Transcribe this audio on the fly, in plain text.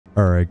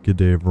Alright, good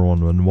day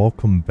everyone, and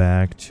welcome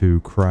back to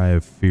Cry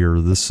of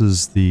Fear. This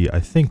is the, I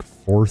think,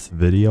 4th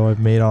video I've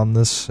made on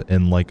this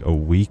in like a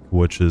week,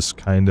 which is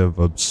kind of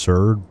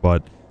absurd,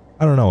 but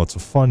I don't know, it's a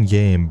fun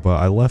game. But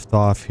I left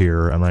off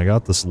here, and I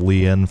got this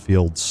Lee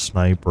Enfield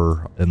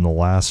sniper in the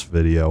last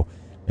video,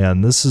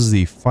 and this is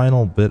the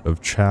final bit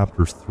of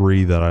Chapter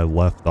 3 that I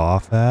left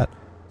off at,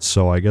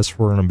 so I guess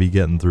we're going to be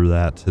getting through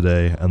that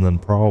today, and then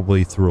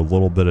probably through a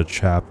little bit of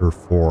Chapter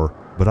 4.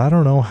 But I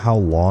don't know how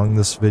long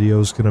this video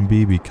is going to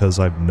be, because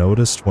I've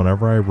noticed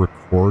whenever I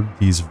record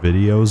these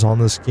videos on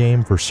this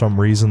game, for some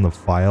reason the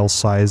file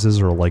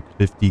sizes are like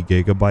 50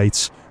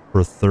 gigabytes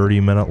for a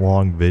 30-minute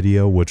long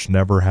video, which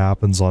never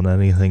happens on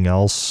anything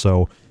else,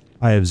 so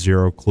I have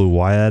zero clue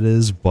why that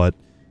is. But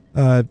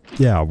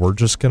yeah, we're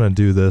just going to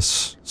do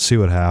this, see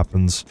what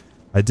happens.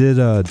 I did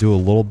do a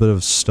little bit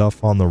of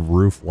stuff on the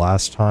roof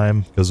last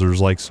time, because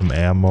there's like some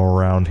ammo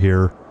around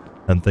here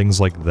and things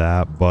like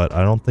that, but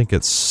I don't think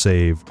it's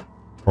saved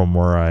from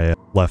where I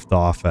left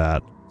off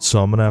at.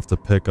 So I'm gonna have to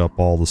pick up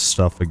all the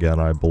stuff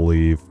again, I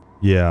believe.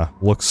 Yeah,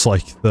 looks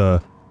like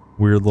the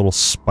weird little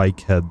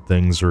spike head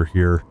things are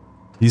here.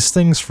 These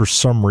things, for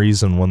some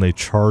reason, when they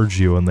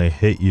charge you and they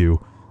hit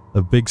you,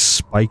 a big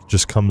spike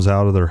just comes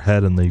out of their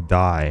head and they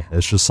die.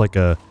 It's just like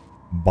a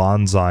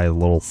bonsai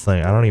little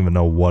thing. I don't even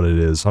know what it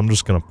is. I'm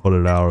just gonna put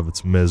it out of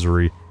its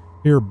misery.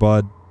 Here,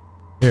 bud.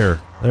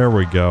 Here. There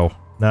we go.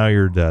 Now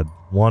you're dead.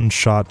 One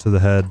shot to the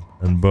head,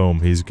 and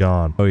boom, he's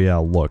gone. Oh yeah,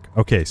 look.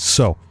 Okay,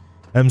 so,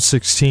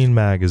 M16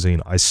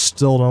 magazine. I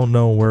still don't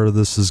know where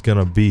this is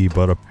gonna be,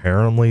 but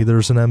apparently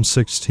there's an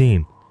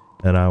M16.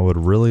 And I would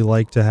really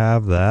like to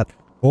have that.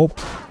 Oh,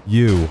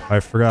 you. I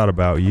forgot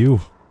about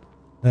you.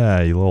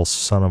 Ah, you little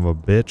son of a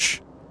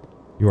bitch.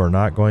 You are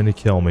not going to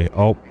kill me.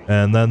 Oh,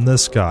 and then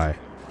this guy.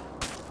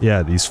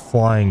 Yeah, these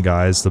flying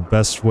guys, the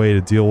best way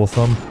to deal with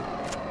them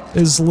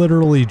is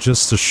literally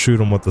just to shoot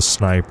them with the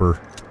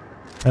sniper.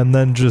 And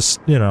then just,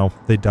 you know,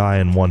 they die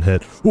in one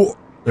hit. Whoa,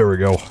 there we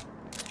go.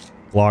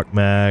 Glock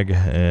mag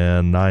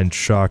and 9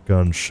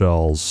 shotgun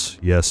shells.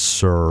 Yes,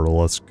 sir.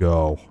 Let's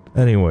go.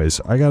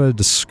 Anyways, I gotta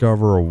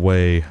discover a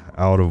way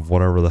out of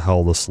whatever the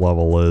hell this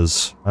level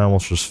is. I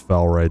almost just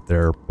fell right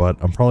there, but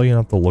I'm probably gonna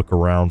have to look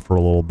around for a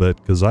little bit,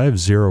 because I have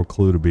zero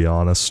clue, to be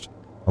honest.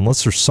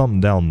 Unless there's something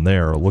down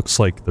there. It looks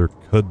like there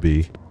could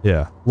be.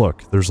 Yeah,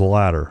 look, there's a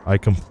ladder. I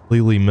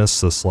completely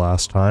missed this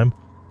last time.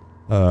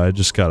 I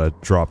just gotta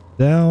drop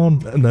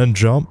down, and then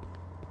jump,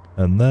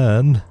 and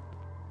then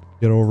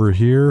get over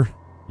here.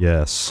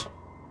 Yes.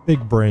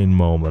 Big brain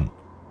moment.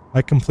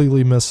 I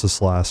completely missed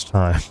this last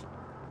time.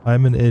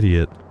 I'm an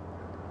idiot.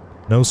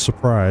 No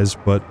surprise,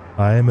 but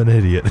I am an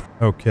idiot.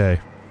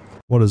 Okay.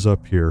 What is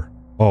up here?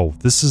 Oh,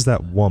 this is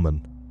that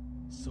woman.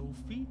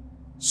 Sophie?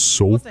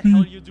 Sophie? What the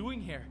hell are you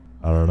doing here?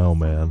 I don't know,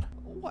 man.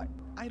 What?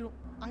 I don't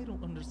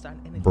understand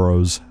anything.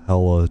 Bro's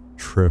hella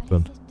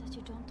tripping. That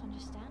you don't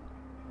understand?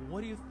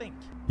 What do you think?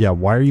 Yeah,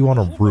 why are you on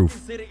a The whole roof?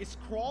 fucking city is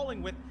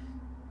crawling with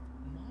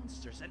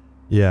monsters, and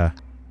Yeah,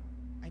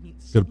 I mean,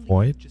 good suddenly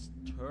point. you just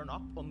turn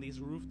up on these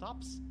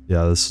rooftops.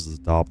 Yeah, this is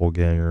a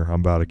doppelganger. I'm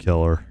about to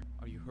kill her.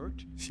 Are you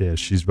hurt? Yeah,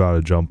 she's about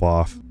to jump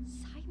off.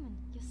 Simon,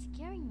 you're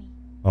scaring me.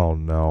 Oh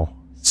no.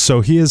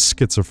 So he is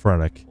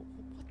schizophrenic.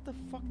 What the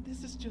fuck?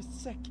 This is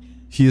just sick.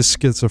 He is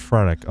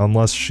schizophrenic,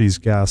 unless she's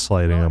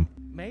gaslighting him.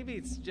 Maybe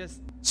it's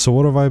just. So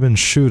what have I been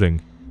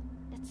shooting?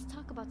 Let's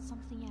talk about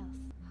something else.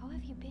 How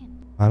have you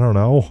been? I don't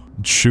know.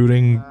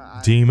 Shooting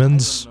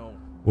demons I don't know.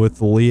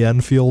 with Lee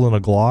Enfield and a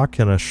Glock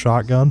and a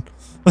shotgun?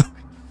 I'm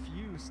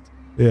confused.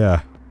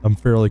 Yeah, I'm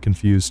fairly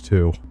confused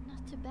too.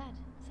 Not too bad,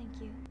 thank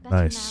you. Better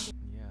Nice.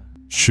 Yeah.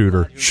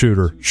 Shooter,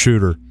 shooter,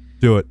 shooter.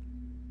 Do it.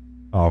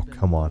 Oh, Been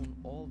come on. alone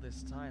all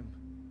this time.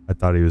 I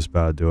thought he was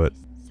about to do it.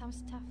 now.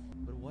 Sounds tough.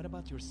 But what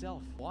about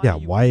yourself? Yeah, are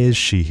you why is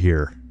she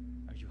here?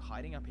 Are you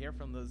hiding up here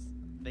from those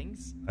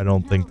things? I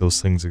don't think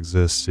those things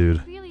exist, dude.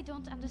 I really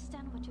don't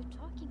understand what you're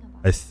talking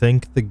about. I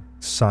think the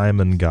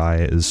Simon guy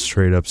is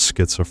straight up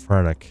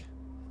schizophrenic.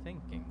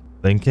 Thinking.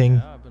 Thinking?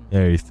 Yeah, I've been Yeah,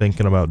 are you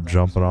thinking about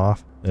jumping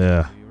off?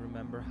 Yeah. Do you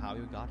remember how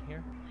you got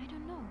here? I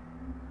don't know.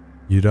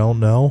 You don't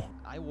know?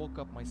 I woke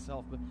up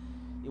myself, but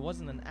it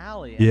wasn't an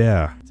alley. and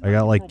Yeah, I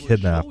got like can probably show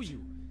kidnapped.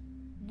 you.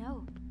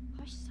 No.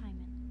 Hush,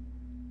 Simon.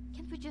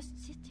 Can't we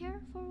just sit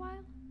here for a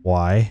while?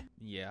 Why?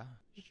 Yeah,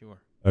 sure.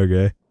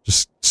 Okay.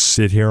 Just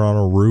sit here on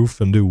a roof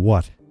and do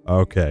what?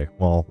 Okay,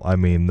 well, I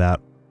mean, that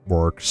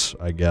works,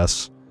 I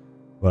guess.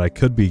 But I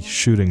could be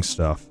shooting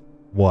stuff.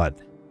 What?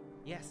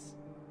 Yes.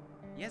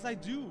 Yes, I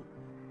do.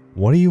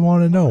 What do you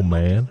want to know,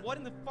 man? What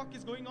in the fuck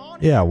is going on?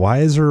 Yeah, why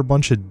is there a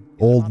bunch of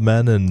old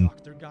men and...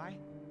 Doctor guy?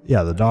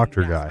 Yeah, the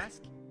doctor Gas guy.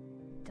 mask?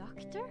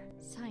 Doctor?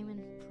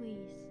 Simon,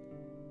 please.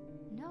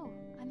 No,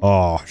 I'm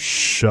Oh,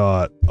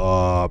 shut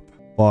up.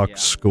 Fuck Yeah.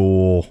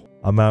 school.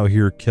 I'm out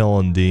here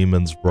killing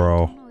demons, I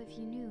bro. don't know if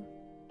you knew,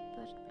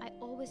 but I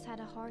always had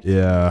a hard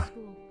Yeah. time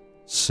in school.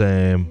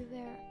 Same.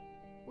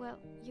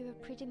 You were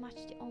pretty much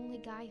the only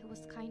guy who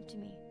was kind to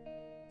me.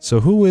 So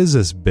who is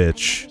this I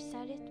bitch? never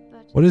said it,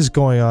 but What is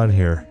going on I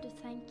here? want to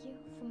thank you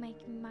for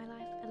making my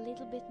life a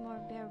little bit more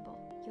bearable.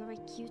 You're a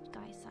cute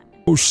guy,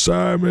 Simon. Oh,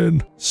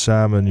 Simon!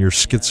 Simon, your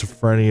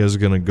schizophrenia is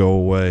gonna go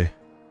away.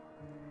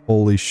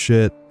 Holy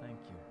shit. Thank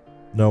you.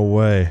 No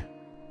way.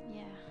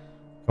 Yeah.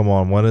 Come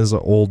on, when is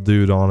an old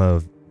dude on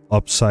a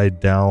upside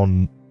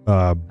down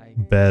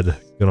bed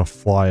gonna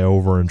fly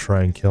over and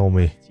try and kill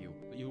me?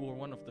 You were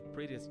one of the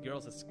prettiest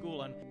girls at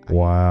school, and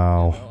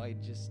wow. I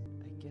guess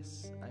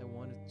I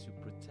wanted to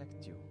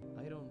protect you.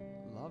 I don't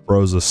love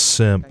Bro's you. a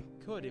simp. I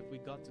could if we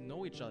got to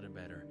know each other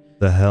better.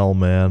 The hell,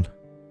 man.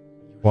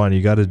 Come on,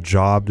 you got a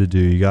job to do.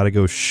 You gotta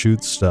go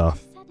shoot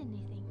stuff.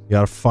 You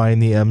gotta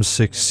find the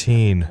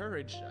M16.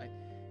 Courage.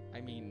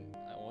 I mean,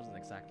 I wasn't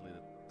exactly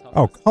the toughest.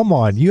 Oh, come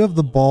on. You have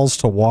the balls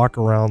to walk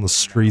around the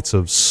streets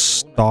of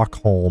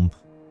Stockholm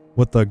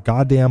with the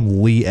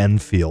goddamn Lee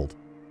Enfield.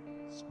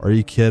 Are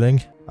you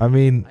kidding? I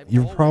mean,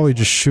 you're probably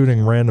just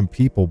shooting random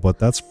people, but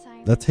that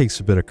takes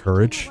a bit of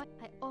courage.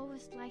 I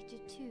always liked you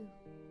too,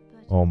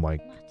 but Oh my,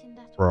 not in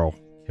that bro.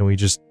 way.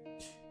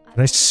 Can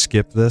I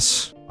skip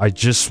this? I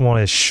just want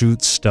to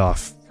shoot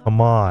stuff.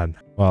 Come on.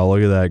 Wow,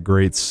 look at that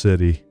great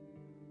city.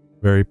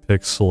 Very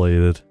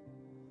pixelated.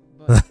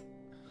 But,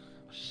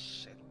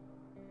 shit.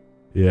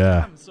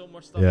 Yeah. Damn, so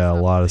much stuff Yeah, has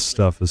a lot happened of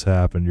stuff has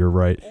happened. You're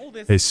right. lately. All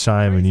this Hey,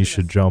 Simon, you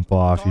should craziness, jump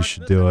off. You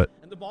should do it.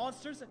 and the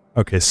monsters.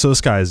 Okay, so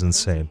this guy is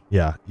insane.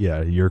 Yeah,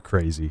 you're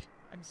crazy.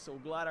 I'm so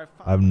glad I found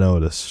I've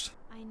noticed.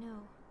 I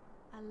know.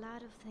 A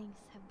lot of things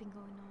have been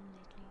going on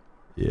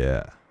lately.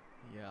 Yeah.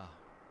 Yeah,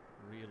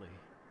 really.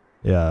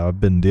 Yeah, I've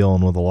been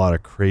dealing with a lot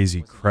of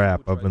crazy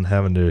crap. I've been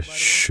having to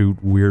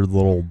shoot weird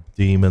little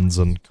demons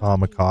and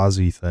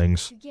kamikaze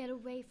things. To get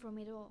away from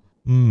it all.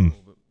 Hmm.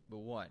 Oh, but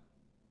what?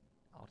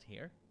 Out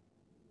here?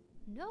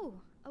 No,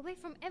 away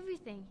from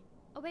everything.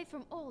 Away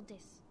from all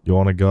this. You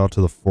want to go out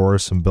to the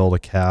forest and build a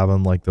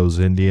cabin like those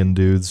Indian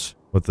dudes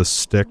with the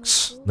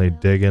sticks? They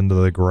dig into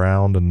the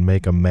ground and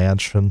make a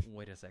mansion.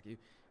 Wait a sec.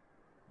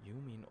 You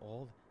mean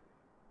all?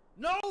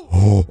 No!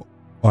 Oh,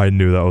 I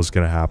knew that was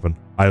gonna happen.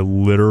 I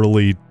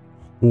literally...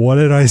 What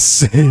did I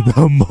say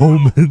the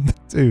moment...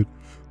 Dude,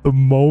 the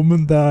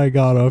moment that I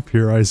got up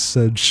here, I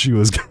said she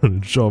was gonna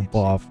jump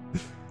off.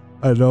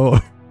 I know...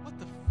 What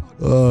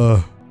the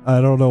fuck?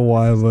 I don't know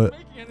why, but...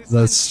 Making any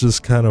That's sense?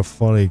 just kind of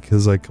funny,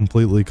 because I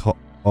completely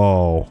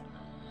Oh.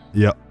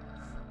 Yep.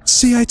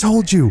 See, I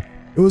told you!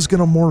 It was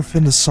gonna morph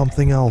into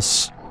something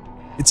else.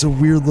 It's a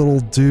weird little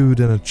dude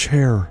in a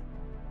chair.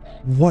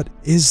 What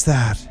is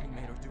that? You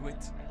made her do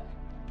it.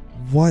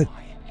 What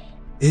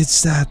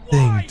is that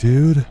thing,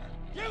 dude?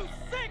 You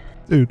sick!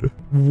 Dude,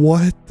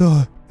 what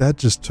the... That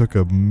just took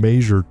a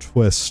major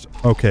twist.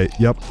 Okay,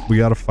 yep, we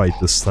gotta fight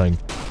this thing.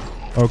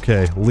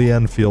 Okay, Lee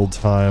Enfield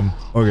time.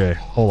 Okay,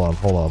 hold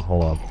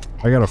on.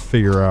 I gotta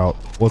figure out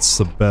what's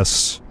the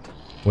best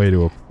way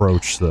to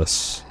approach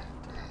this.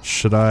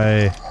 Should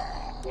I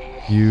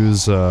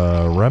use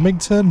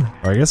Remington?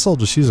 Or I guess I'll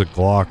just use a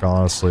Glock,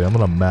 honestly. I'm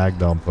gonna mag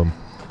dump him.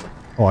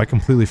 Oh, I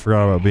completely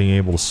forgot about being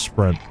able to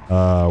sprint.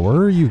 Where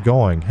are you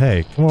going?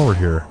 Hey, come over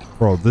here.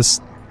 Bro,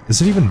 this...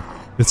 Is it even...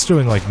 It's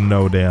doing, like,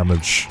 no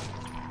damage.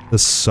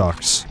 This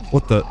sucks.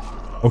 What the...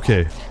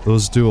 Okay,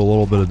 those do a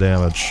little bit of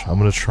damage. I'm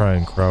gonna try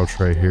and crouch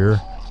right here.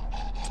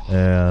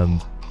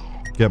 And...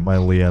 get my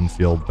Lee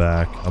Enfield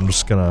back. I'm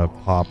just gonna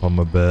pop him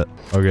a bit.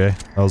 Okay,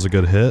 that was a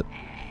good hit.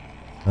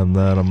 And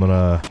then I'm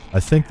gonna... I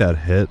think that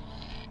hit.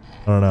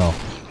 I don't know.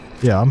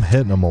 Yeah, I'm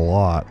hitting him a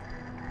lot.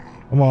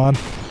 Come on.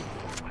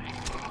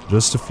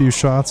 Just a few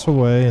shots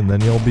away, and then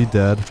you'll be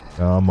dead.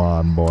 Come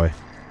on, boy.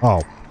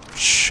 Oh,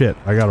 shit.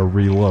 I gotta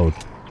reload.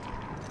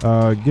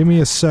 Give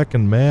me a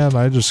second, man.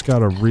 I just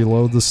gotta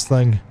reload this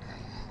thing.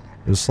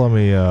 Just let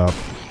me,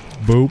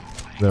 boop.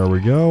 There we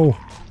go.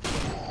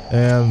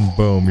 And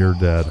boom, you're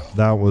dead.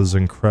 That was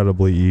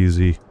incredibly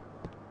easy.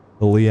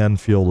 The Lee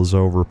Enfield is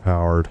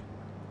overpowered.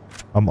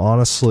 I'm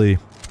honestly...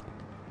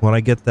 When I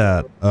get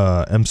that,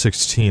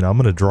 M16, I'm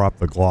gonna drop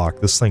the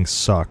Glock. This thing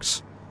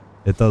sucks.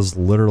 It does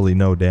literally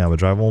no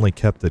damage. I've only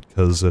kept it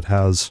because it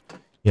has,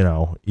 you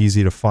know,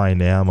 easy to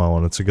find ammo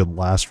and it's a good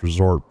last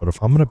resort. But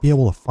if I'm gonna be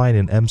able to find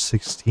an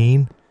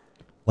M16,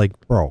 like,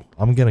 bro,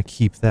 I'm gonna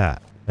keep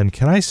that. And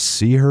can I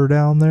see her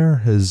down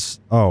there?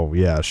 Oh,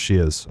 yeah, she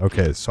is.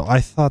 Okay, so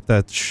I thought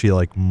that she,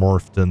 like,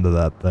 morphed into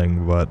that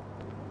thing, but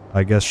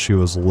I guess she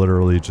was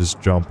literally just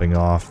jumping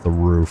off the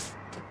roof,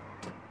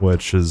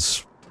 which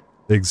is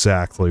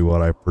exactly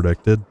what I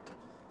predicted.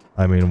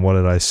 I mean, what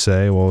did I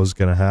say? What was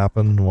gonna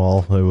happen?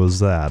 Well, it was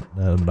that,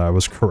 and I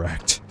was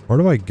correct. Where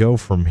do I go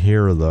from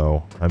here,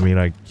 though? I mean,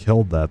 I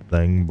killed that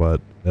thing, but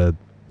it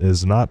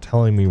is not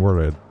telling me where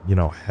to, you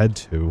know, head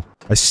to.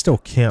 I still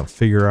can't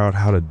figure out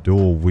how to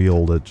dual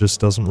wield. It just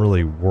doesn't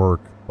really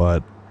work,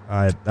 but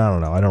I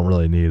don't know. I don't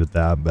really need it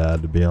that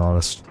bad, to be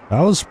honest.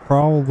 That was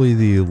probably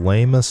the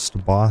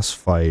lamest boss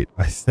fight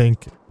I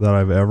think that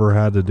I've ever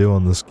had to do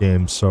in this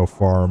game so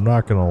far. I'm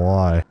not gonna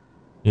lie.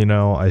 You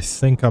know, I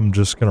think I'm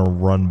just gonna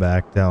run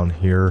back down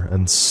here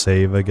and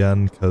save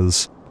again,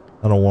 because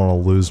I don't want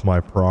to lose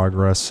my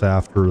progress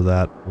after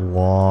that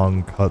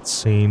long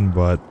cutscene,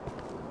 but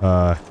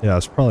yeah,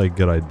 it's probably a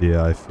good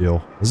idea, I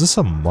feel. Is this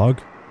a mug?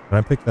 Can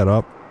I pick that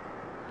up?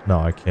 No,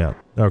 I can't.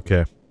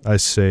 Okay, I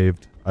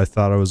saved. I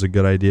thought it was a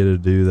good idea to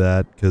do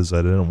that because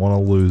I didn't want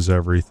to lose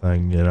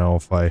everything, you know,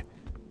 if I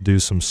do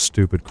some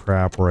stupid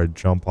crap where I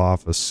jump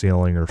off a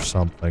ceiling or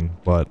something.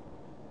 But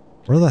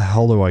where the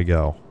hell do I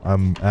go?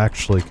 I'm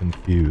actually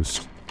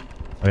confused.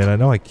 I mean, I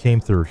know I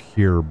came through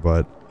here,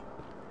 but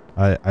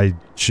I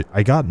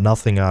got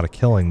nothing out of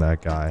killing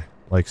that guy.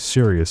 Like,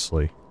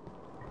 seriously.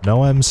 No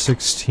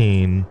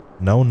M16,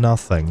 no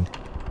nothing.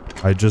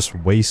 I just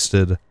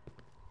wasted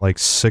like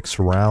 6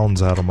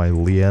 rounds out of my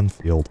Lee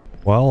Enfield.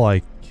 Well,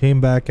 I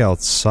came back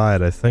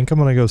outside. I think I'm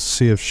gonna go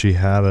see if she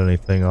had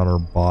anything on her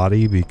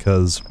body,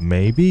 because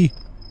maybe?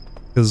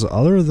 Because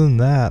other than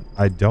that,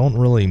 I don't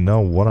really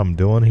know what I'm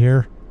doing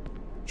here.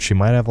 She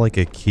might have like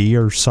a key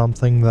or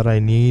something that I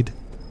need.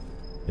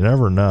 You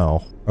never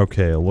know.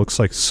 Okay, it looks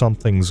like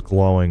something's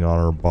glowing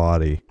on her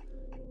body.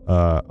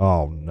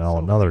 Oh no,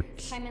 another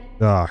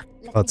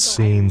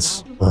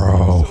cutscenes.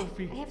 Bro.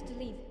 I have to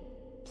leave.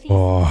 Please.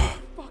 Oh.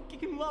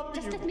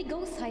 Just let me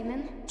go,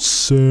 Simon.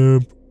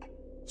 Simp.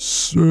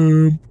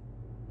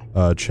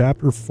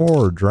 Chapter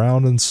 4,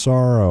 Drowned in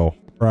Sorrow.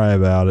 Cry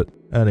about it.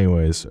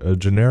 Anyways, a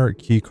generic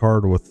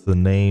keycard with the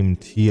name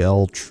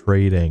TL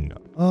Trading.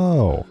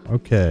 Oh,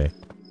 okay.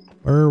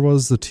 Where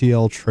was the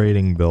TL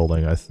Trading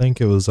building? I think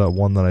it was that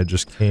one that I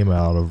just came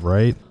out of,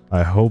 right?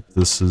 I hope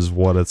this is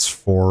what it's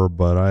for,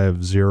 but I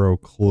have zero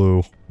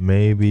clue.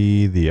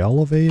 Maybe the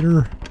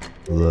elevator?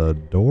 The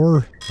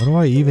door? What do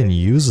I even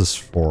use this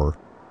for?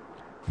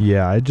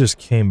 Yeah, I just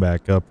came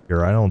back up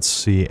here. I don't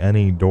see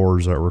any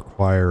doors that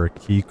require a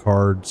key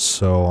card,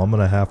 so I'm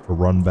gonna have to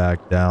run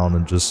back down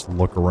and just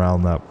look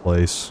around that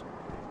place.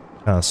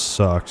 Kinda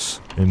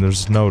sucks. I mean,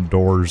 there's no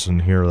doors in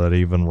here that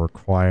even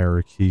require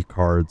a key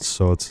card,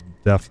 so it's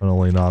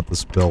definitely not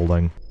this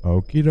building.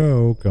 Okie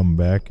doke, I'm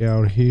back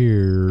out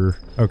here.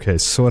 Okay,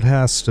 so it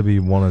has to be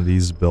one of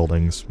these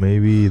buildings.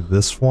 Maybe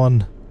this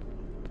one?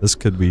 This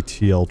could be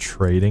TL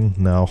Trading.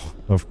 No,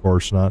 of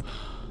course not.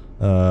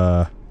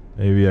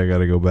 Maybe I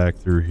gotta go back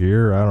through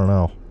here. I don't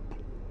know.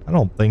 I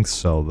don't think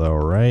so, though,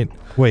 right?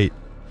 Wait.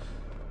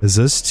 Is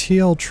this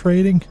TL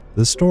Trading?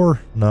 This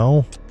door?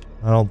 No?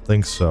 I don't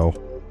think so.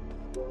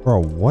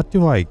 Bro, what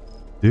do I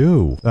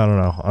do? I don't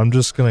know. I'm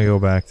just gonna go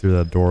back through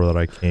that door that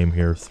I came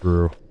here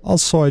through.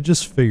 Also, I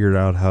just figured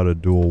out how to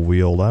dual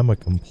wield. I'm a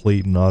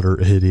complete and utter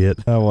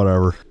idiot.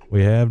 Whatever.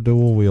 We have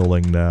dual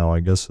wielding now.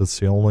 I guess it's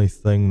the only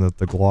thing that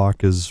the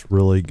Glock is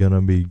really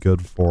gonna be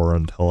good for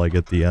until I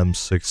get the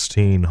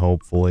M16,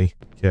 hopefully.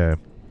 Okay.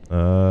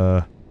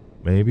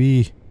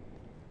 Maybe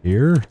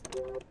here?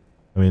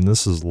 I mean,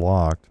 this is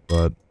locked,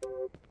 but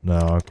no,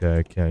 okay,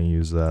 I can't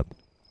use that.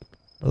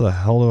 Where the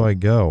hell do I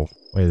go?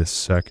 Wait a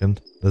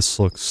second. This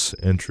looks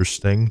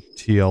interesting.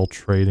 TL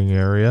Trading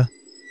Area.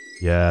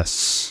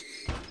 Yes.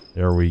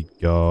 There we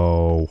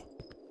go.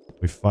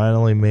 We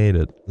finally made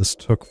it. This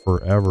took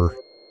forever.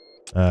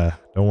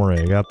 Don't worry,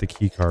 I got the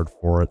keycard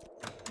for it.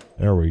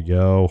 There we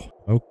go.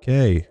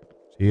 Okay.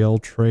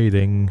 TL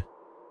Trading.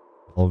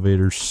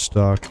 Elevator's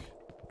stuck.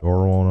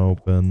 Door won't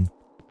open.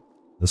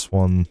 This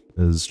one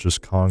is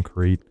just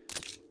concrete.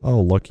 Oh,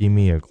 lucky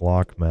me, a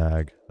Glock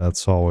mag.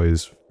 That's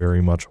always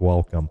very much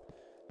welcome.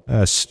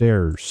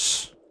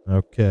 Stairs.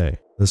 Okay.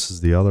 This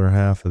is the other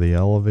half of the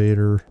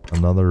elevator.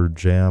 Another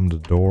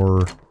jammed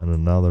door and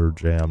another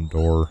jammed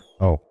door.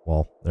 Oh,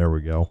 well, there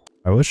we go.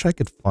 I wish I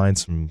could find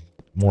some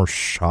more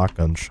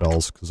shotgun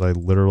shells, because I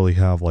literally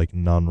have like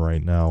none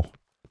right now.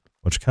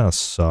 Which kind of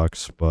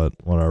sucks, but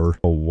whatever.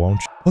 Oh, won't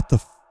you? What the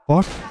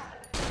fuck?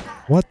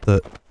 What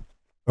the?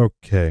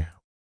 Okay.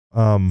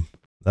 That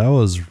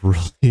was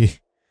really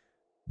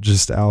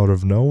just out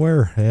of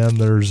nowhere. And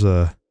there's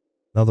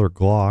another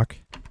Glock.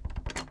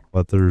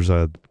 But there's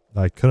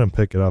I couldn't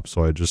pick it up,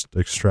 so I just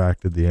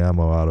extracted the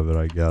ammo out of it,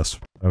 I guess.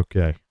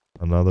 Okay.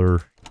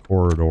 Another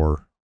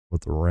corridor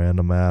with a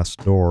random ass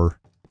door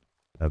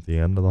at the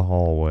end of the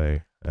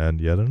hallway.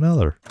 And yet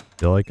another.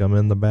 Feel like I'm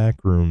in the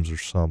back rooms or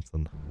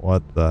something.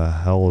 What the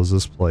hell is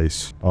this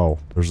place? Oh,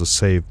 there's a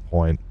save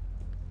point.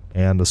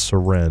 And a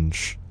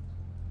syringe.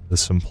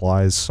 This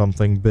implies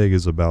something big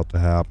is about to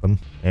happen.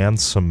 And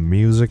some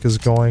music is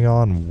going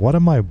on. What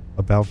am I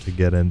about to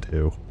get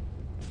into?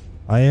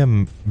 I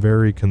am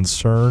very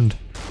concerned.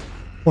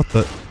 What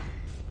the?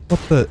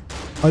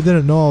 I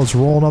didn't know I was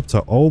rolling up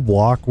to O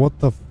block. What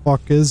the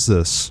fuck is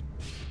this?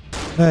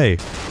 Hey.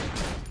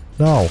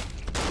 No.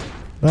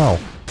 No.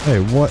 Hey,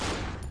 what?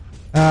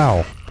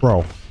 Ow.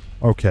 Bro.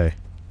 Okay.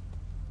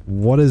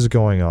 What is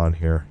going on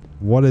here?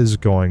 What is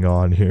going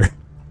on here?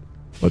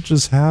 What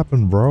just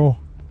happened, bro?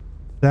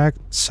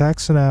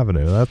 Saxon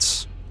Avenue.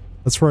 That's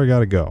where I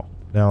gotta go.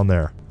 Down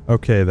there.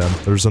 Okay then.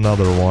 There's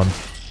another one.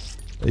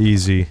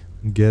 Easy.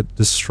 Get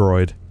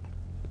destroyed.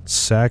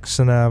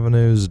 Saxon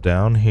Avenue's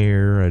down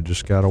here. I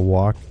just gotta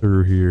walk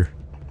through here.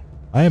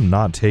 I am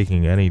not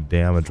taking any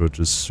damage, which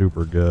is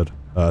super good.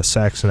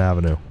 Saxon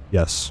Avenue.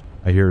 Yes.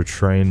 I hear a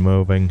train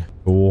moving.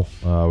 Cool.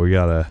 We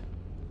gotta...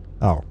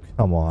 Oh,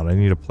 come on. I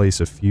need to place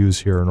a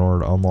fuse here in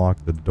order to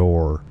unlock the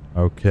door.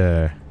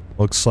 Okay.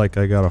 Looks like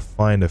I gotta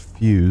find a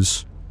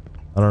fuse.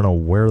 I don't know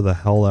where the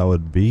hell that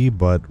would be,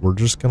 but we're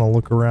just gonna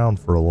look around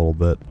for a little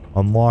bit.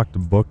 Unlocked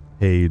book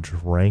page.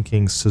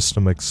 Ranking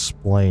system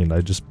explained. I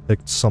just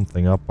picked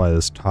something up by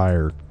this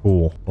tire.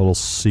 Cool. Little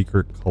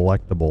secret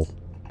collectible.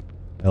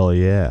 Hell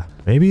yeah.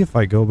 Maybe if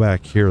I go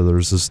back here,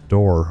 there's this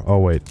door. Oh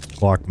wait,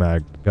 clock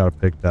mag. Gotta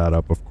pick that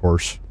up, of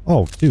course.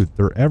 Oh, dude,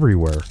 they're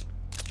everywhere.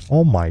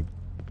 Oh my...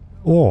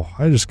 Oh,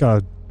 I just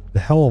got a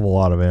hell of a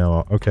lot of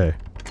ammo. Okay.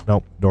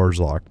 Nope, door's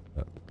locked.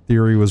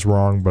 Theory was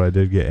wrong, but I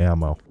did get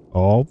ammo.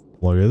 Oh,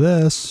 look at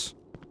this.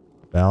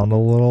 Found a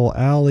little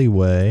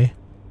alleyway.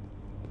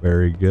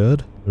 Very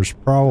good. There's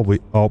probably...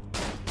 Oh,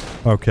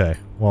 okay.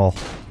 Well,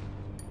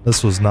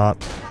 this was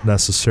not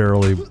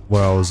necessarily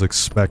what I was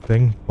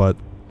expecting, but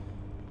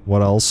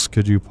what else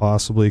could you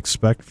possibly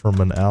expect from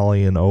an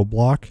alley in O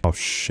block? Oh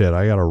shit,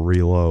 I gotta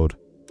reload.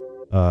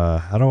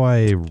 How do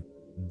I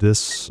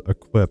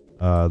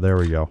disequip? There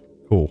we go.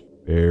 Cool.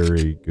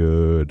 Very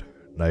good.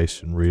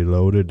 Nice and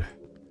reloaded.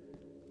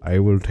 I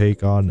will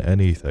take on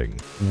anything.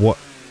 What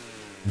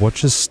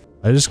just...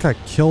 I just got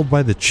killed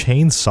by the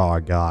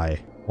chainsaw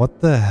guy.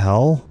 What the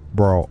hell?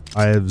 Bro,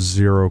 I have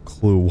zero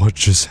clue what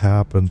just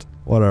happened.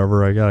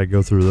 Whatever, I gotta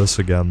go through this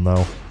again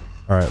though.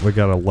 Alright, we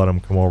gotta let him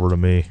come over to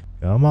me.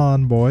 Come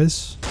on,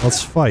 boys.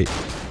 Let's fight.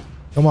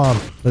 Come on,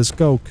 let's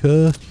go,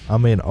 cuh.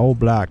 I'm in O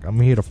block.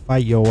 I'm here to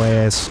fight your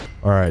ass.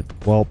 Alright,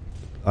 well,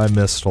 I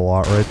missed a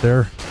lot right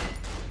there.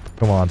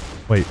 Come on.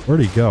 Wait,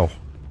 where'd he go?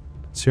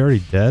 Is he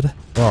already dead?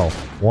 Bro,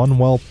 one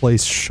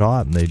well-placed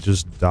shot and they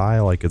just die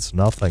like it's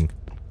nothing.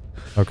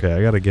 Okay,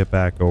 I gotta get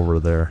back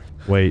over there.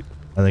 Wait,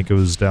 I think it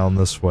was down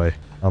this way.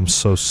 I'm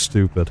so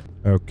stupid.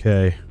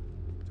 Okay,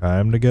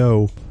 time to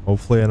go.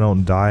 Hopefully I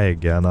don't die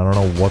again. I don't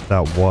know what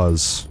that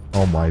was.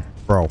 Oh my...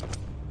 Bro.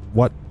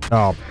 What?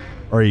 Oh,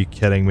 are you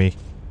kidding me?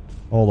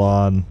 Hold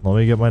on. Let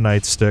me get my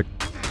nightstick.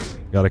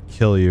 Gotta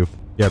kill you.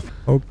 Yep.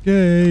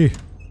 Okay.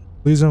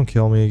 Please don't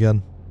kill me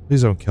again.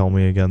 Please don't kill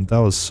me again. That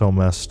was so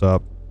messed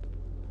up.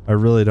 I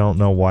really don't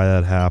know why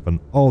that happened.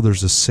 Oh,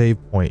 there's a save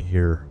point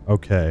here.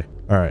 Okay.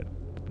 Alright.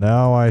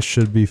 Now I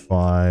should be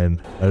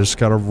fine. I just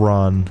gotta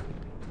run.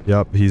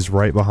 Yep, he's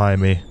right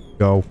behind me.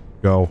 Go.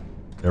 Go.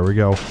 There we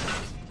go.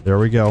 There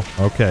we go.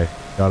 Okay.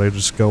 Gotta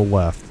just go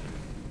left.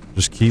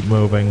 Just keep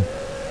moving.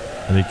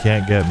 And he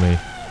can't get me.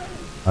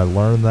 I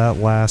learned that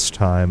last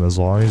time. As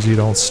long as you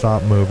don't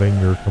stop moving,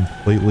 you're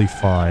completely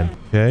fine.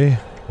 Okay.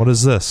 What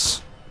is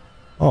this?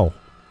 Oh.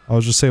 I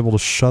was just able to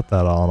shut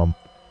that on him.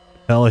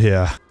 Hell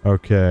yeah.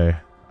 Okay.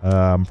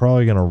 I'm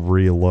probably gonna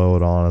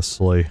reload,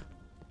 honestly.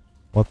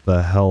 What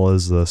the hell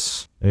is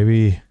this?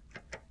 Maybe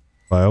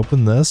if I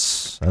open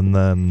this and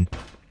then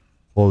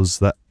close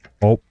that.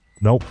 Oh,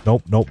 nope,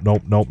 nope, nope,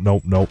 nope, nope,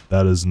 nope, nope.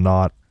 That is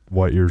not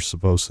what you're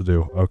supposed to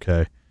do.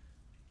 Okay.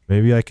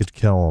 Maybe I could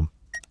kill him.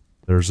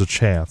 There's a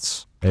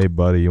chance. Hey,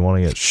 buddy, you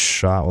want to get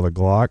shot with a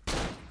Glock?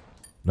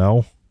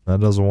 No? That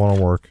doesn't want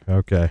to work.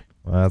 Okay.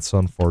 Well, that's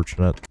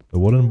unfortunate. The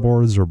wooden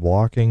boards are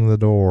blocking the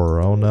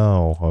door. Oh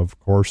no. Of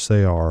course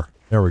they are.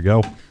 There we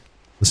go.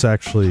 This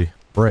actually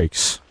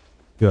breaks.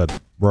 Good.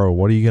 Bro,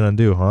 what are you gonna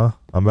do, huh?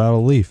 I'm about to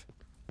leave.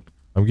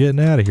 I'm getting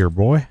out of here,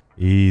 boy.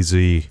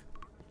 Easy.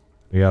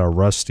 We got a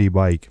rusty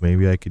bike.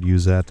 Maybe I could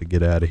use that to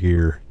get out of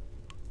here.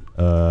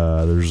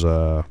 There's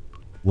a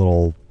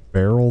little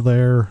barrel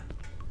there.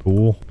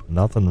 Cool.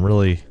 Nothing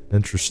really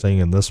interesting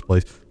in this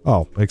place.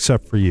 Oh,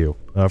 except for you.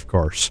 Of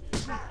course.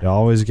 You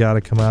always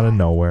gotta come out of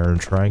nowhere and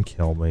try and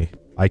kill me.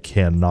 I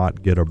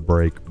cannot get a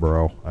break,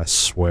 bro. I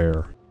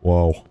swear.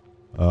 Whoa.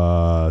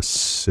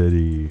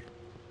 City.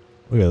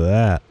 Look at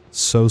that.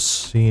 So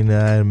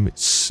cinematic.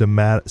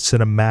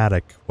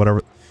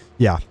 Whatever.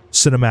 Yeah,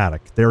 cinematic.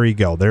 There you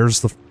go. There's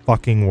the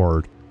fucking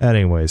word.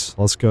 Anyways,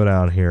 let's go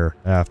down here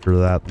after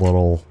that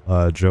little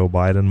Joe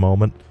Biden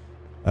moment.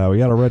 We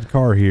got a red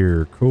car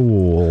here.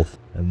 Cool.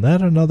 And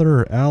then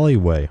another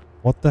alleyway.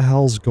 What the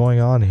hell's going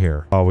on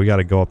here? Oh, we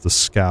gotta go up the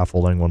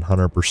scaffolding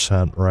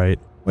 100%, right?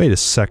 Wait a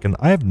second.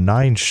 I have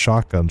 9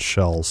 shotgun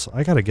shells.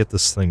 I gotta get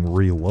this thing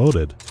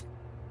reloaded.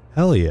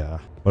 Hell yeah.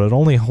 But it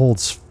only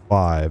holds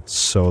 5,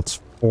 so it's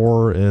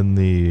 4 in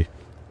the,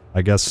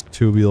 I guess,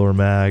 tubular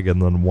mag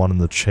and then 1 in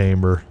the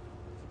chamber.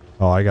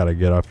 Oh, I gotta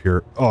get up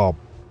here. Oh,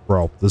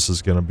 bro, this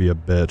is gonna be a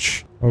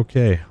bitch.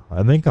 Okay,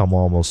 I think I'm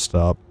almost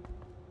up.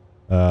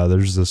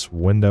 There's this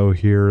window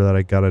here that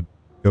I gotta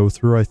go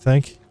through, I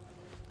think.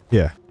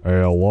 Yeah.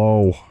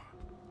 Hello?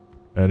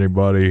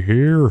 Anybody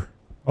here?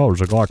 Oh, there's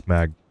a Glock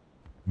mag.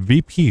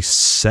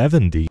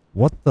 VP70?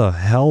 What the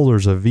hell?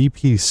 There's a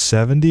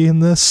VP70 in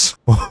this?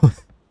 I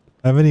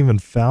haven't even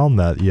found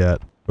that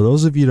yet. For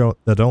those of you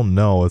that don't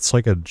know, it's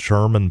like a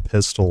German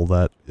pistol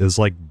that is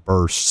like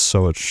burst,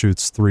 so it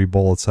shoots 3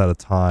 bullets at a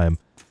time.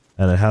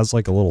 And it has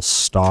like a little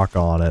stock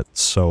on it,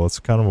 so it's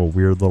kind of a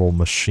weird little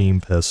machine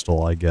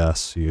pistol, I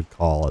guess you'd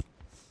call it.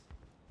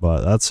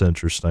 But that's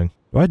interesting.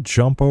 Do I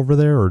jump over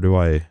there, or do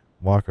I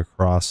walk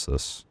across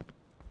this?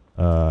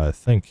 I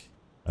think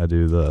I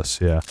do this,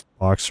 yeah.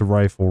 Box of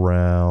rifle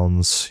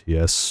rounds.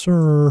 Yes,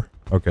 sir.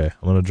 Okay,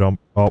 I'm gonna jump.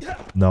 Oh,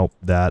 nope,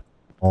 that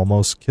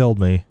almost killed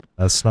me.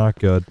 That's not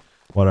good.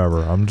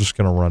 Whatever, I'm just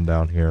gonna run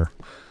down here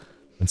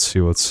and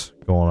see what's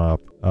going up.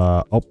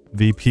 Oh,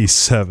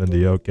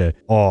 VP70, okay.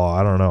 Oh,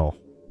 I don't know.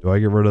 Do I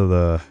get rid of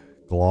the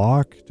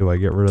Glock? Do I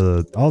get rid of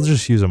the... I'll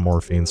just use a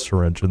morphine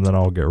syringe and then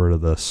I'll get rid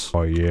of this.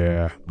 Oh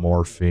yeah,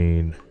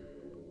 morphine.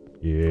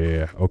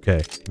 Yeah,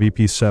 okay.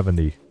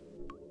 VP-70.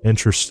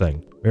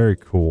 Interesting. Very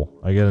cool.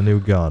 I get a new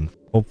gun.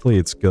 Hopefully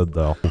it's good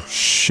though. Oh,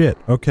 shit.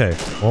 Okay.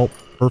 Well,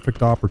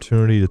 perfect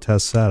opportunity to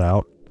test that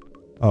out.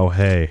 Oh,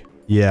 hey.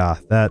 Yeah,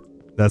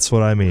 that's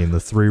what I mean. The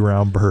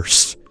 3-round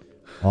burst.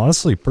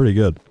 Honestly, pretty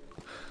good.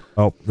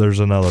 Oh, there's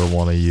another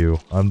one of you.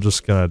 I'm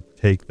just gonna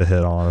take the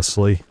hit,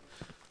 honestly.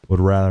 Would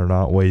rather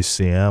not waste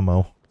the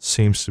ammo.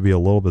 Seems to be a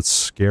little bit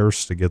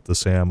scarce to get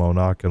this ammo,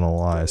 not gonna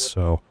lie,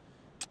 so...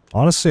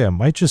 Honestly, I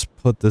might just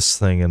put this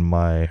thing in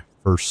my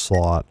first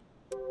slot.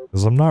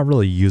 Because I'm not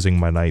really using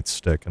my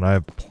nightstick, and I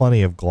have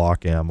plenty of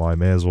Glock ammo. I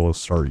may as well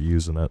start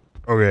using it.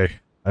 Okay,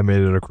 I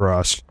made it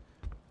across.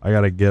 I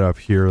gotta get up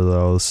here,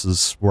 though. This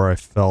is where I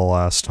fell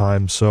last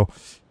time, so...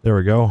 There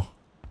we go.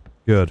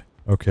 Good.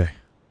 Okay.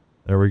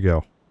 There we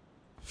go.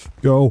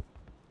 Go!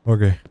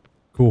 Okay.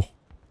 Cool.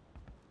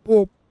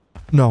 Oh!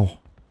 No.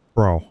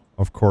 Bro.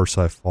 Of course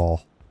I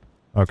fall.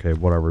 Okay,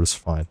 whatever. It's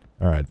fine.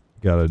 Alright.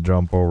 Gotta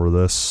jump over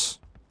this.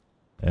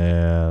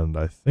 And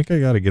I think I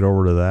gotta get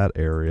over to that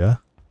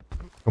area.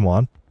 Come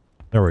on.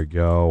 There we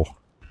go.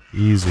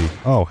 Easy.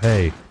 Oh,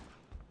 hey.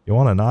 You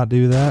wanna not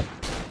do that?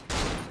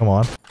 Come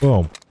on.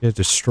 Boom. Get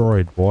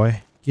destroyed,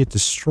 boy. Get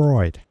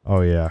destroyed.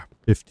 Oh, yeah.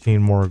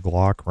 15 more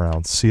Glock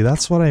rounds. See,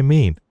 that's what I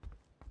mean.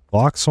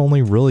 Glock's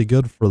only really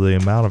good for the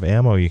amount of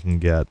ammo you can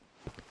get.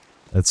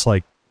 It's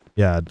like,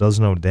 yeah, it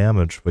does no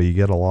damage, but you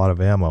get a lot of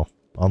ammo.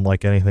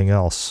 Unlike anything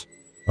else.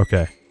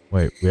 Okay.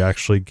 Wait, we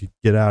actually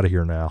get out of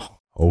here now.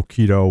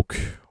 Okie doke.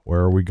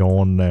 Where are we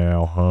going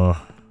now, huh?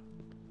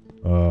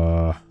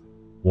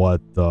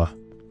 What the?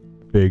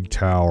 Big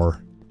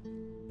tower.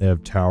 They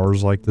have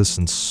towers like this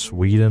in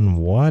Sweden?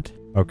 What?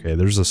 Okay,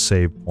 there's a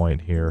save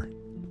point here.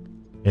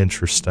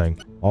 Interesting.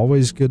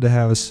 Always good to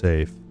have a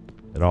save.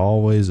 It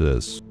always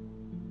is.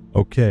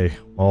 Okay,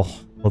 well,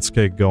 let's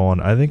get going.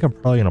 I think I'm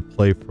probably gonna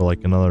play for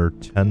like another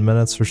 10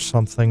 minutes or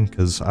something,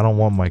 because I don't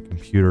want my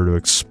computer to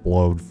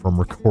explode from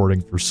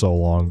recording for so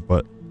long,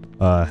 but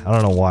I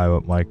don't know why,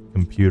 but my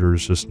computer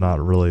is just not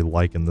really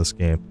liking this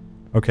game.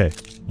 Okay,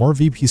 more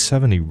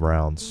VP-70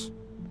 rounds.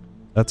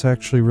 That's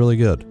actually really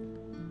good.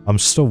 I'm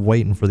still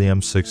waiting for the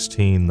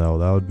M16 though.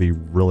 That would be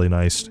really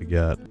nice to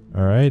get.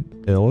 Alright,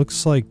 it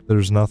looks like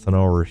there's nothing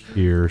over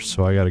here,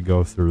 so I gotta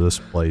go through this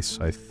place,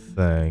 I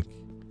think.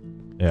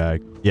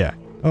 Yeah.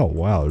 Oh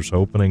wow, there's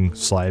opening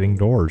sliding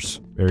doors.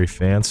 Very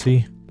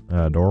fancy.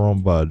 Door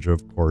won't budge,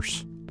 of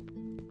course.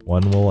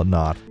 When will it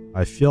not?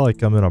 I feel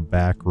like I'm in a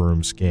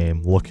backrooms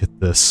game. Look at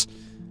this.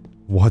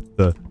 What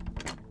the...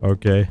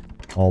 Okay,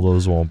 all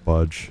those won't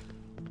budge.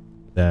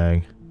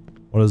 Dang.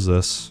 What is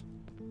this?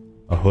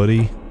 A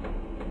hoodie?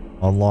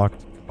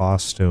 Unlocked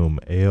costume.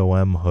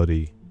 AOM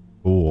hoodie.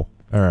 Cool.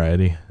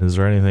 Alrighty. Is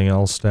there anything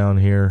else down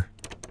here?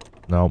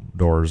 Nope.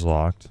 Door's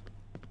locked.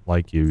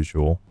 Like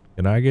usual.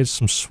 Can I get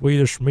some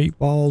Swedish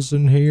meatballs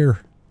in here?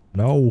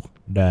 No.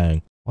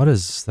 Dang. What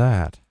is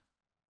that?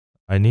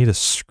 I need a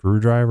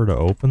screwdriver to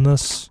open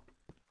this?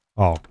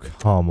 Oh,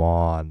 come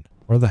on.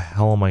 Where the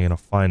hell am I gonna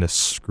find a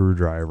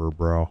screwdriver,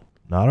 bro?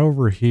 Not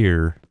over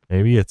here.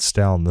 Maybe it's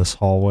down this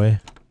hallway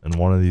in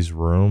one of these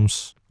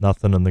rooms.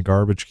 Nothing in the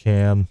garbage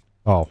can.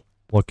 Oh,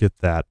 look at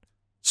that.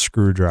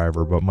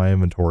 Screwdriver, but my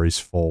inventory's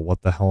full.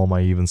 What the hell am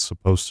I even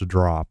supposed to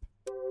drop?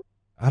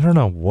 I don't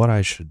know what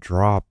I should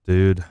drop,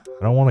 dude.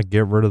 I don't want to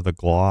get rid of the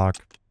Glock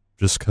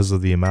just because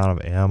of the amount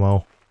of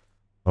ammo.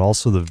 But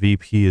also the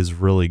VP is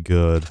really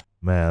good.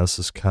 Man, this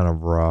is kind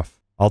of rough.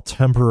 I'll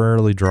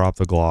temporarily drop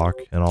the Glock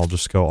and I'll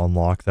just go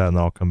unlock that and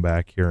then I'll come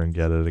back here and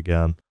get it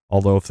again.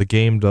 Although if the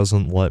game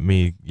doesn't let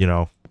me, you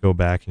know, go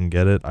back and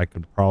get it, I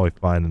could probably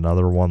find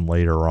another one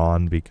later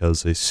on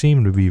because they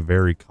seem to be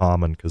very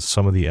common because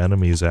some of the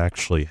enemies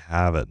actually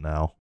have it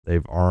now.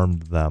 They've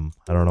armed them.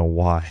 I don't know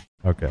why.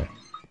 Okay.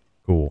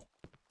 Cool.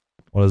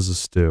 What does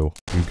this do?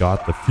 You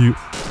got the few...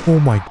 Oh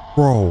my...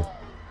 Bro!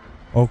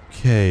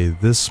 Okay,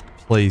 this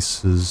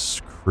place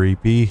is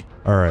creepy.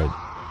 Alright.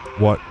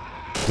 What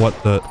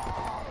the...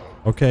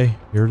 Okay,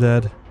 you're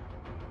dead.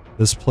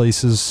 This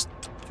place is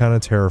kind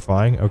of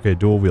terrifying. Okay,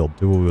 dual wield,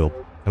 dual wield.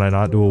 Can I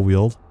not dual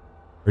wield?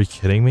 Are you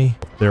kidding me?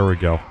 There we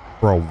go.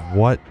 Bro,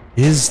 what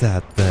is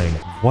that thing?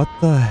 What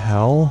the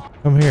hell?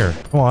 Come here.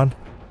 Come on.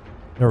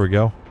 There we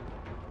go.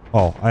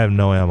 Oh, I have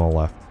no ammo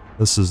left.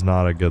 This is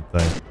not a good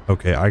thing.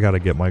 Okay, I gotta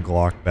get my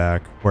Glock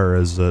back. Where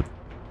is it?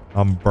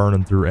 I'm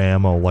burning through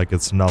ammo like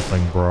it's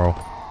nothing, bro.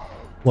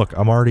 Look,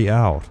 I'm already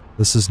out.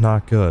 This is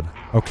not good.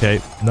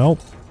 Okay, nope.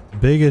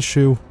 Big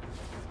issue.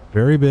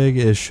 Very big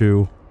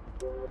issue.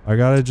 I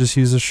gotta just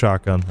use a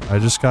shotgun. I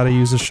just gotta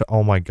use a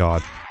oh my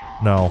god.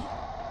 No.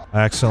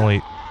 I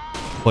accidentally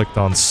clicked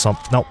on some-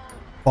 no.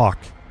 Fuck.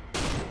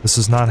 This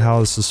is not how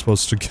this is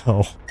supposed to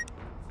go.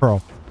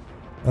 Bro.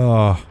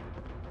 Oh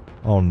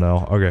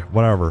no. Okay,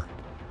 whatever.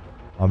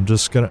 I'm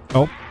just gonna-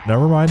 oh,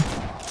 never mind.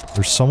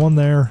 There's someone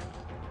there.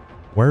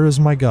 Where is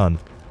my gun?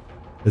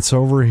 It's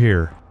over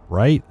here,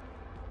 right?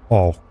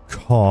 Oh,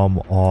 come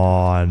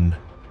on.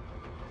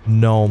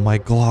 No, my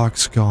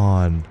Glock's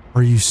gone.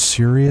 Are you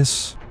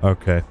serious?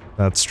 Okay,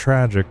 that's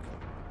tragic.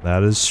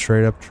 That is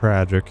straight up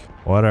tragic.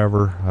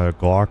 Whatever, a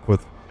Glock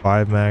with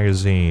 5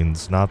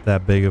 magazines. Not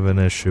that big of an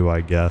issue,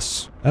 I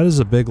guess. That is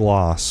a big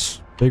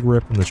loss. Big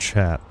rip in the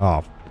chat.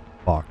 Oh,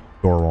 fuck.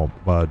 Door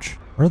won't budge.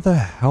 Where the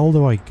hell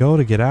do I go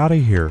to get out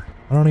of here?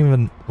 I don't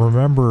even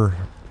remember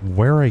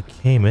where I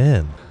came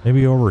in.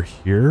 Maybe over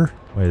here?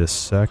 Wait a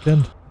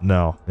second.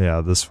 No,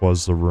 yeah, this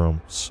was the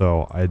room.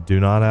 So I do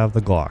not have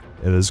the Glock.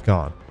 It is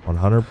gone.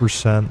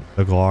 100%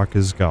 the Glock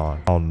is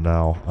gone. Oh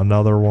no,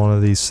 another one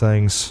of these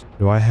things.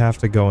 Do I have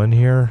to go in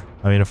here?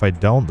 I mean, if I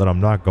don't, then I'm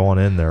not going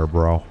in there,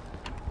 bro.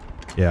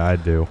 Yeah, I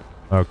do.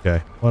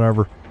 Okay,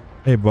 whatever.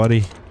 Hey,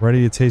 buddy,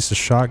 ready to taste a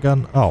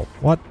shotgun? Oh,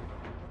 what?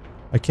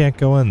 I can't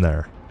go in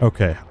there.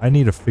 Okay, I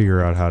need to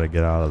figure out how to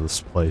get out of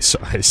this place.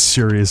 I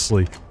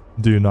seriously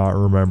do not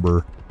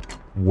remember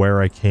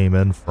where I came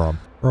in from.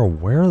 Bro,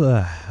 where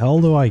the hell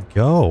do I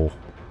go?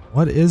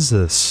 What is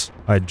this?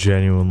 I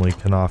genuinely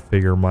cannot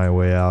figure my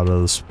way out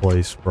of this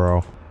place,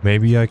 bro.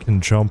 Maybe I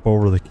can jump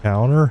over the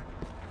counter?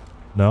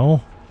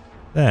 No?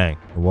 Dang.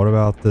 What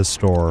about this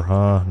door,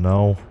 huh?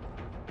 No.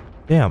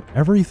 Damn,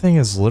 everything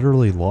is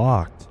literally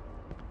locked.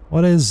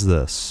 What is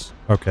this?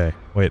 Okay,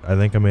 wait, I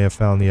think I may have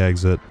found the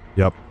exit.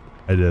 Yep,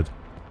 I did.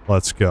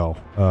 Let's go.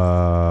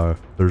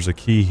 There's a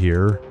key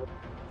here.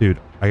 Dude,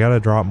 I gotta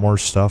drop more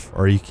stuff.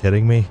 Are you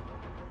kidding me?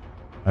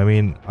 I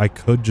mean, I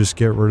could just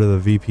get rid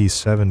of the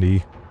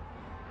VP70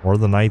 or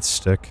the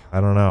nightstick.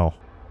 I don't know.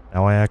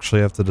 Now I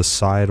actually have to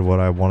decide what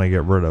I want to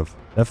get rid of.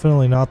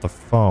 Definitely not the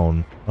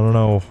phone. I don't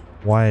know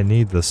why I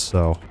need this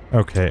though.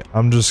 Okay,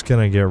 I'm just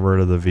gonna get rid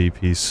of the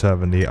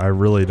VP70. I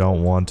really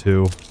don't want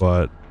to,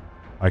 but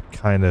I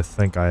kind of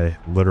think I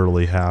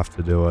literally have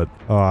to do it.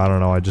 Oh, I don't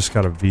know. I just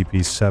got a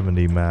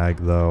VP70 mag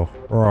though.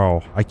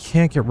 Bro, I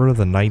can't get rid of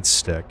the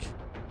nightstick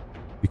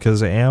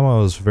because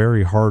ammo is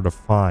very hard to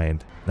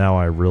find. Now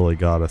I really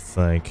gotta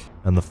think.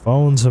 And the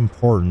phone's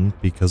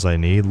important because I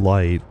need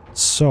light.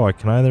 So I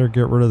can either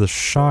get rid of the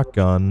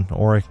shotgun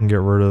or I can get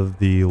rid of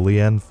the Lee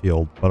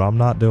Enfield. But I'm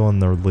not doing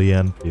the Lee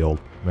Enfield.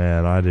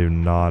 Man, I do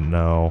not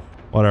know.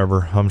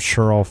 Whatever, I'm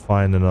sure I'll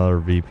find another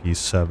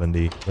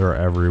VP70. They're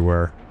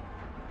everywhere.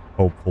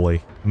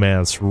 Hopefully.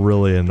 Man, it's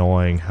really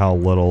annoying how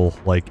little,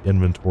 like,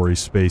 inventory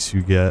space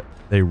you get.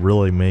 They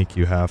really make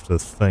you have to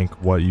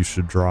think what you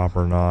should drop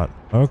or not.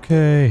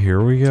 Okay,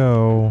 here we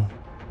go.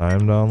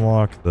 Time to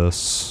unlock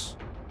this.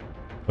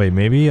 Wait,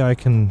 maybe I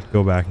can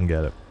go back and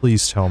get it.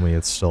 Please tell me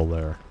it's still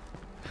there.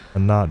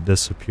 And not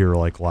disappear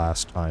like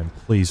last time.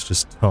 Please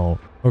just don't.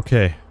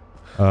 Okay.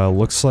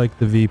 Looks like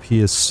the VP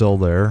is still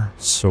there.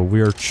 So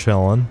we are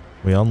chilling.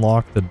 We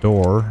unlocked the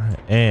door.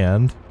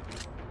 And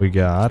we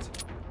got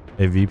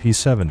a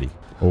VP70.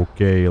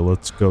 Okay,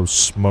 let's go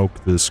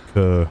smoke this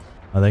cuh.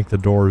 I think the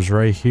door is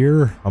right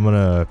here. I'm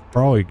gonna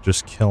probably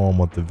just kill him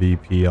with the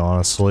VP,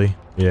 honestly.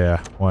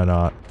 Yeah, why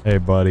not? Hey,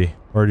 buddy.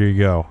 Where do you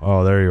go?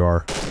 Oh, there you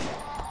are.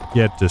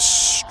 Get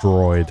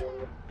destroyed.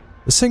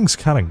 This thing's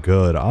kind of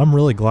good. I'm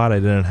really glad I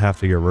didn't have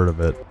to get rid of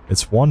it.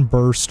 It's one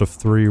burst of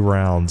 3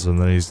 rounds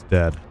and then he's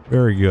dead.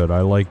 Very good.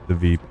 I like the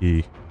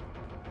VP.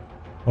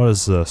 What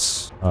is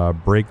this?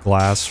 Break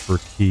glass for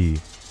key.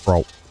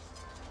 Bro.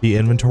 The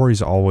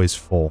inventory's always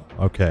full.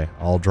 Okay,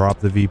 I'll drop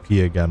the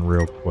VP again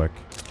real quick.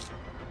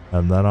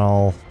 And then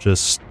I'll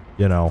just,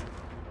 you know...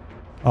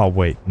 Oh,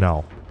 wait,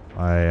 no.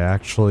 I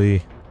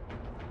actually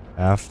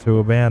have to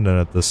abandon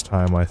it this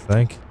time, I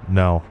think.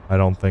 No, I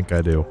don't think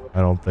I do. I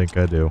don't think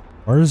I do.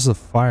 Where's the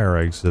fire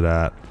exit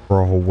at?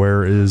 Bro,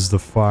 where is the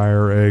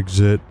fire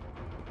exit?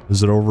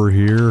 Is it over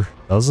here?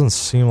 Doesn't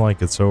seem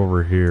like it's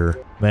over here.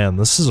 Man,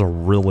 this is a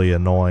really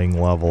annoying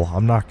level.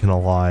 I'm not gonna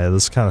lie,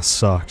 this kind of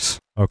sucks.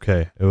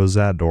 Okay, it was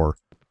that door.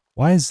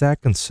 Why is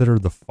that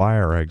considered the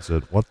fire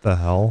exit? What the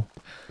hell?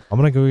 I'm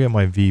gonna go get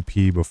my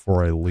VP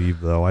before I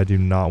leave, though. I do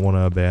not want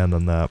to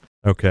abandon that.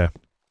 Okay.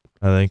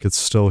 I think it's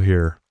still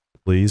here.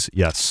 Please?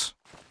 Yes.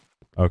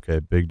 Okay,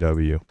 big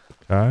W.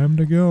 Time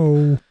to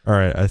go.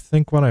 Alright, I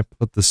think when I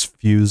put this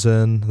fuse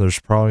in, there's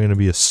probably gonna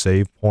be a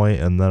save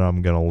point, and then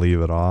I'm gonna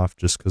leave it off,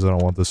 just because I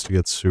don't want this to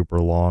get super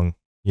long.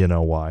 You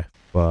know why.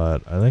 But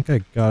I think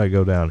I gotta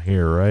go down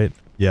here, right?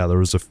 Yeah, there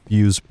was a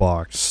fuse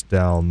box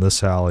down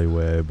this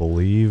alleyway, I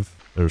believe.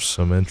 There's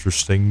some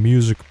interesting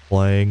music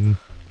playing.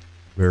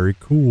 Very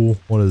cool.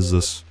 What is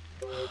this?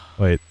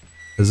 Wait,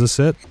 is this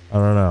it? I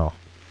don't know.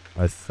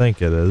 I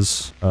think it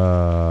is.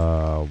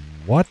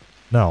 What?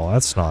 No,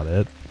 that's not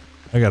it.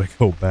 I gotta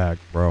go back,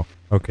 bro.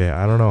 Okay,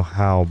 I don't know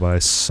how, but I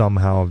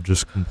somehow have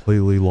just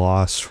completely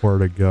lost where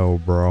to go,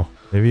 bro.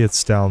 Maybe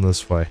it's down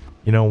this way.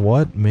 You know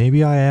what?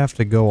 Maybe I have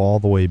to go all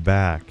the way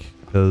back,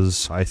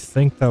 because I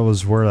think that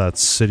was where that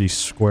city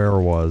square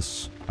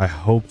was. I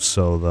hope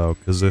so, though,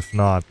 because if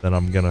not, then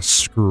I'm gonna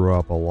screw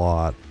up a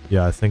lot.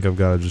 Yeah, I think I've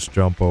got to just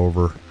jump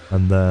over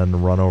and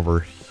then run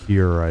over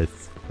here, I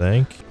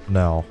think.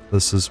 No,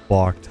 this is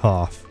blocked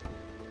off.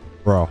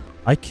 Bro,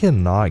 I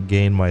cannot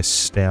gain my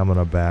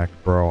stamina back,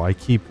 bro. I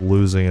keep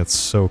losing it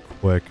so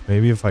quick.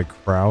 Maybe if I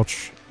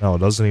crouch? No, it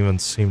doesn't even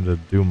seem to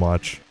do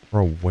much.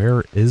 Bro,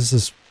 where is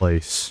this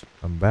place?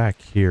 I'm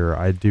back here.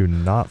 I do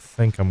not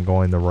think I'm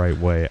going the right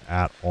way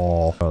at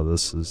all. Oh,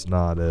 this is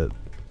not it.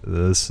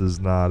 This is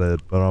not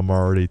it, but I'm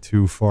already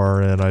too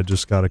far in. I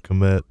just gotta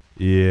commit.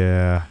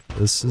 Yeah,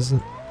 this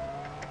isn't...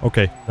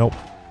 Okay, nope,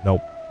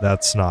 nope,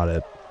 that's not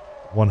it.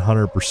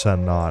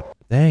 100% not.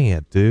 Dang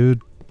it,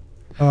 dude.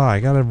 Oh, I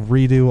gotta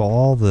redo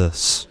all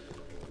this.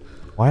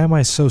 Why am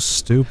I so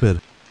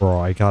stupid? Bro,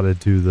 I gotta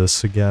do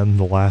this again.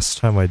 The last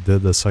time I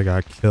did this, I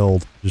got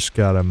killed. Just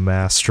gotta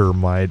master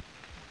my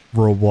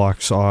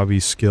Roblox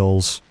obby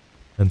skills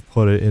and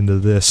put it into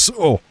this.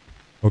 Oh,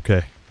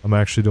 okay. I'm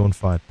actually doing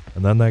fine.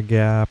 And then that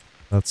gap,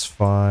 that's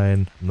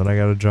fine. And then I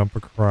gotta jump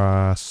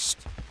across.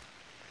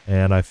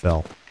 And I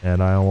fell.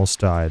 And I almost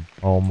died.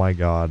 Oh my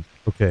god.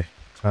 Okay,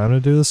 time to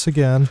do this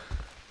again.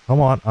 Come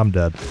on, I'm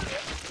dead.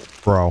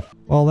 Bro.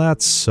 Well,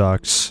 that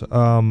sucks.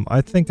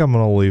 I think I'm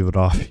gonna leave it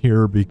off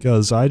here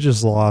because I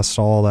just lost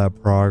all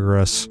that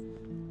progress.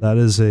 That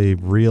is a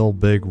real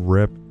big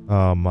rip.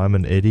 I'm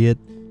an idiot.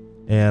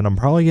 And I'm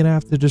probably gonna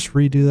have to just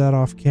redo that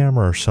off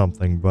camera or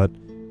something, but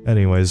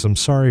anyways, I'm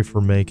sorry for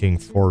making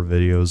 4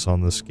 videos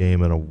on this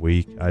game in a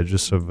week. I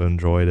just have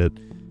enjoyed it,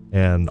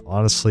 and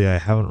honestly, I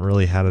haven't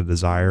really had a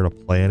desire to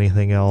play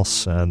anything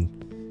else, and,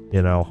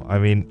 you know, I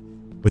mean,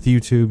 with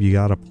YouTube, you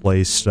gotta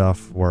play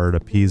stuff where it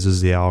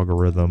appeases the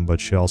algorithm,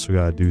 but you also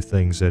gotta do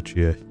things that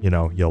you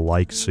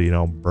like so you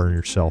don't burn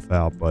yourself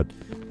out, but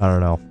I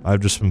don't know. I've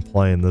just been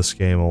playing this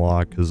game a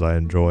lot because I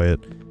enjoy it.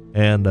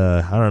 And,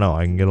 I don't know,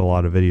 I can get a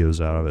lot of videos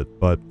out of it.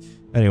 But,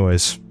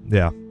 anyways,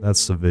 yeah,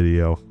 that's the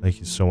video. Thank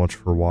you so much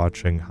for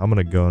watching. I'm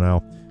gonna go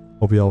now.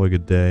 Hope you all have a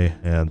good day,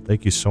 and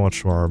thank you so much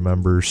to our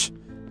members,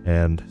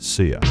 and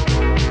see ya.